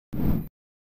In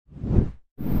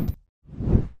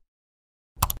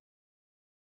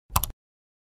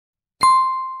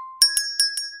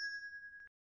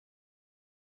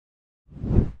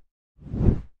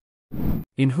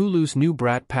Hulu's new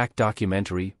Brat Pack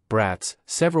documentary, Brats,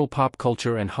 several pop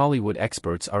culture and Hollywood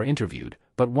experts are interviewed,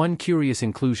 but one curious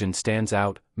inclusion stands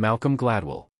out: Malcolm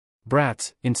Gladwell.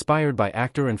 Brats, inspired by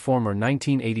actor and former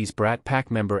 1980s Brat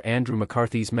Pack member Andrew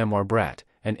McCarthy's memoir Brat,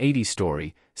 an 80s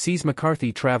story, sees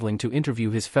McCarthy traveling to interview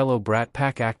his fellow Brat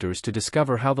Pack actors to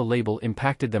discover how the label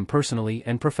impacted them personally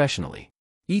and professionally.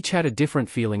 Each had a different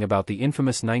feeling about the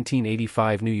infamous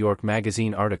 1985 New York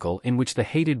Magazine article in which the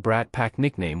hated Brat Pack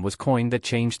nickname was coined that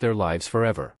changed their lives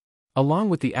forever. Along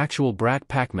with the actual Brat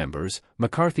Pack members,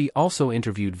 McCarthy also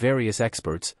interviewed various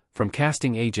experts, from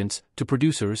casting agents, to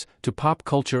producers, to pop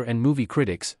culture and movie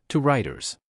critics, to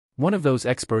writers. One of those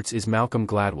experts is Malcolm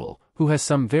Gladwell, who has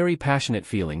some very passionate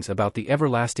feelings about the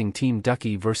everlasting Team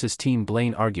Ducky versus Team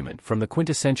Blaine argument from the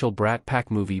quintessential Brat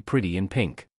Pack movie Pretty in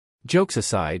Pink. Jokes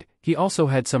aside, he also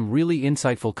had some really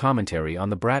insightful commentary on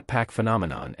the Brat Pack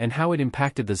phenomenon and how it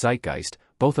impacted the zeitgeist,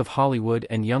 both of Hollywood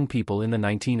and young people in the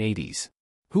 1980s.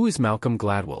 Who is Malcolm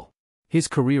Gladwell? His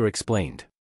career explained.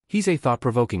 He's a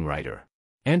thought-provoking writer.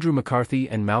 Andrew McCarthy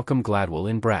and Malcolm Gladwell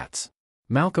in Brats.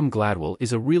 Malcolm Gladwell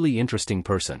is a really interesting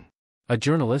person. A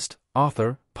journalist,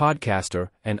 author, podcaster,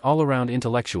 and all-around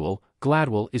intellectual,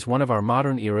 Gladwell is one of our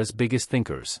modern era's biggest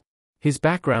thinkers. His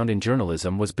background in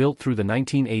journalism was built through the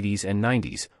 1980s and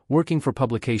 90s, working for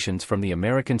publications from the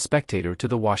American Spectator to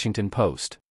the Washington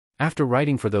Post. After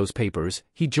writing for those papers,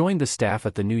 he joined the staff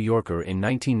at the New Yorker in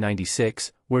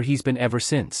 1996, where he's been ever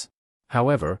since.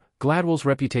 However, Gladwell's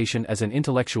reputation as an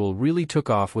intellectual really took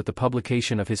off with the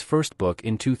publication of his first book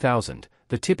in 2000,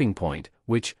 The Tipping Point,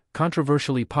 which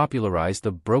controversially popularized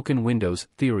the broken windows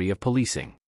theory of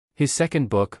policing. His second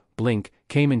book, Blink,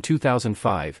 came in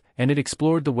 2005, and it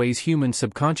explored the ways humans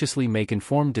subconsciously make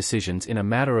informed decisions in a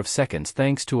matter of seconds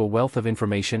thanks to a wealth of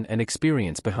information and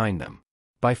experience behind them.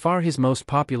 By far his most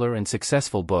popular and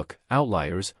successful book,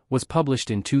 Outliers, was published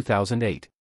in 2008.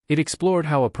 It explored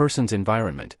how a person's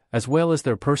environment, as well as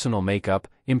their personal makeup,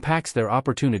 impacts their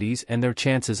opportunities and their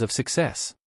chances of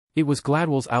success. It was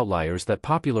Gladwell's Outliers that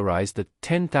popularized the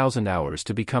 10,000 hours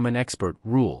to become an expert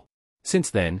rule.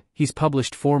 Since then, he's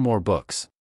published 4 more books.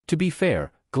 To be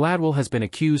fair, Gladwell has been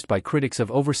accused by critics of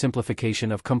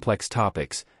oversimplification of complex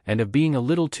topics, and of being a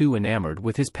little too enamored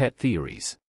with his pet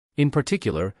theories. In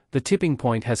particular, The Tipping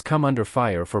Point has come under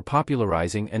fire for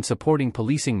popularizing and supporting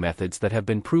policing methods that have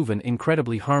been proven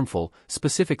incredibly harmful,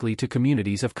 specifically to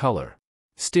communities of color.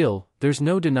 Still, there's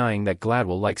no denying that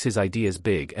Gladwell likes his ideas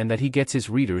big and that he gets his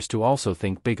readers to also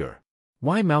think bigger.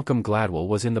 Why Malcolm Gladwell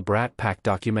was in the Brat Pack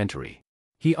documentary?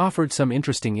 He offered some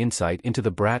interesting insight into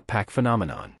the Brat Pack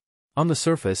phenomenon. On the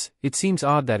surface, it seems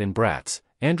odd that in Brats,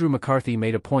 Andrew McCarthy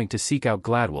made a point to seek out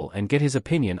Gladwell and get his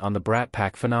opinion on the Brat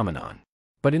Pack phenomenon.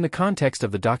 But in the context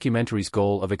of the documentary's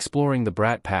goal of exploring the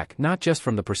Brat Pack not just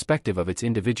from the perspective of its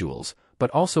individuals,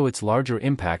 but also its larger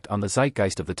impact on the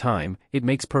zeitgeist of the time, it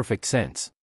makes perfect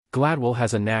sense. Gladwell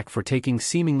has a knack for taking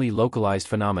seemingly localized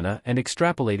phenomena and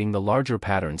extrapolating the larger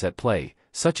patterns at play,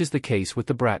 such is the case with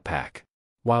the Brat Pack.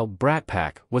 While Brat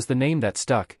Pack was the name that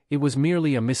stuck, it was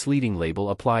merely a misleading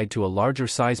label applied to a larger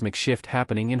seismic shift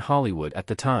happening in Hollywood at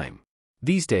the time.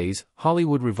 These days,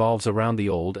 Hollywood revolves around the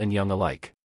old and young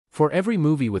alike. For every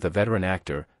movie with a veteran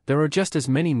actor, there are just as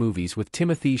many movies with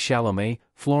Timothée Chalamet,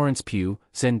 Florence Pugh,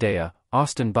 Zendaya,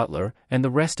 Austin Butler, and the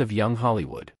rest of young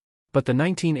Hollywood. But the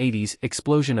 1980s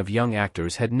explosion of young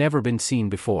actors had never been seen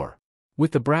before.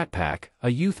 With the Brat Pack, a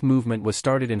youth movement was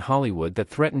started in Hollywood that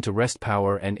threatened to wrest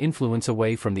power and influence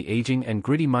away from the aging and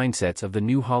gritty mindsets of the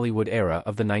new Hollywood era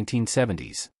of the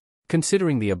 1970s.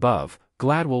 Considering the above,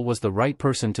 Gladwell was the right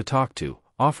person to talk to,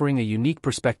 offering a unique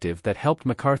perspective that helped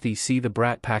McCarthy see the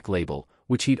Brat Pack label,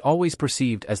 which he'd always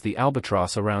perceived as the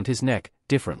albatross around his neck,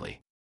 differently.